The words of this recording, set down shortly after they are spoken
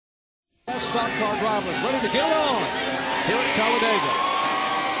Stock car drivers ready to get it on here at Talladega.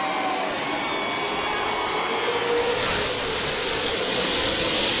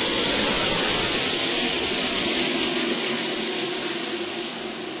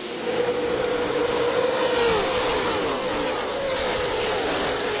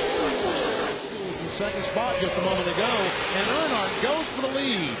 Second spot just a moment ago, and Earnhardt goes for the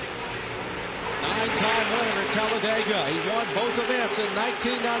lead. 9-time winner at Talladega. He won both events in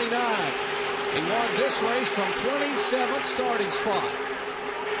 1999. He won this race from 27th starting spot.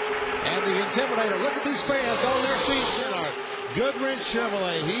 And the Intimidator, look at these fans on their feet. Earnhardt, Goodrich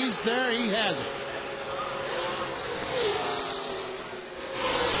Chevrolet, he's there, he has it.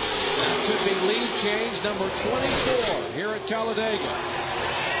 That could be lead change number 24 here at Talladega.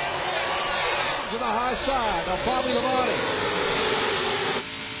 To the high side of Bobby Labonte.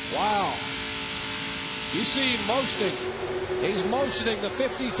 Wow. You see him motioning. He's motioning the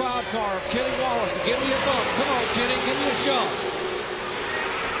 55 car of Kenny Wallace to give me a bump. Come on, Kenny, give me a shot.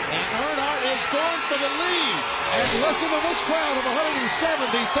 And Earnhardt is going for the lead. And listen to this crowd of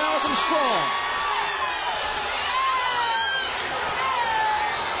 170,000 strong.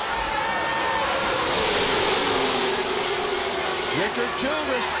 Richard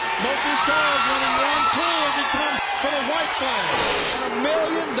Childress, both these cars running 1-2 as he comes for the white flag. And $1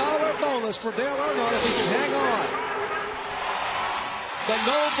 million bonus for Dale Earnhardt if he can hang on. The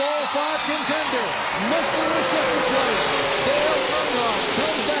No. 5 contender, Mr. Restricted Place, Dale Earnhardt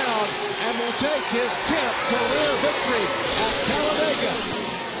comes down and will take his 10th career victory at Talladega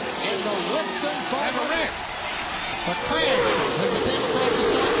in the Winston 500. A crash as they came across the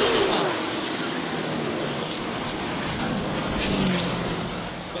start-finish line.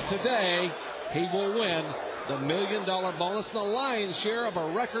 But today, he will win the $1 million bonus and the lion's share of a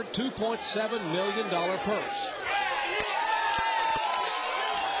record $2.7 million purse.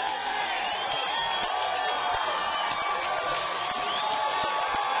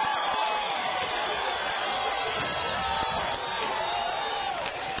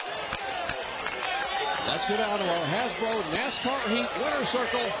 Let's go down to our Hasbro NASCAR Heat winner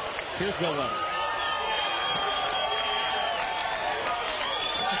circle. Here's Bill Leonard.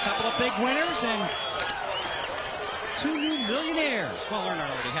 A couple of big winners and 2 new millionaires. Well,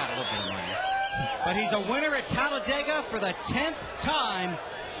 Earnhardt already had a little bit of money. But he's a winner at Talladega for the 10th time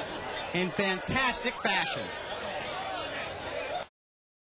in fantastic fashion.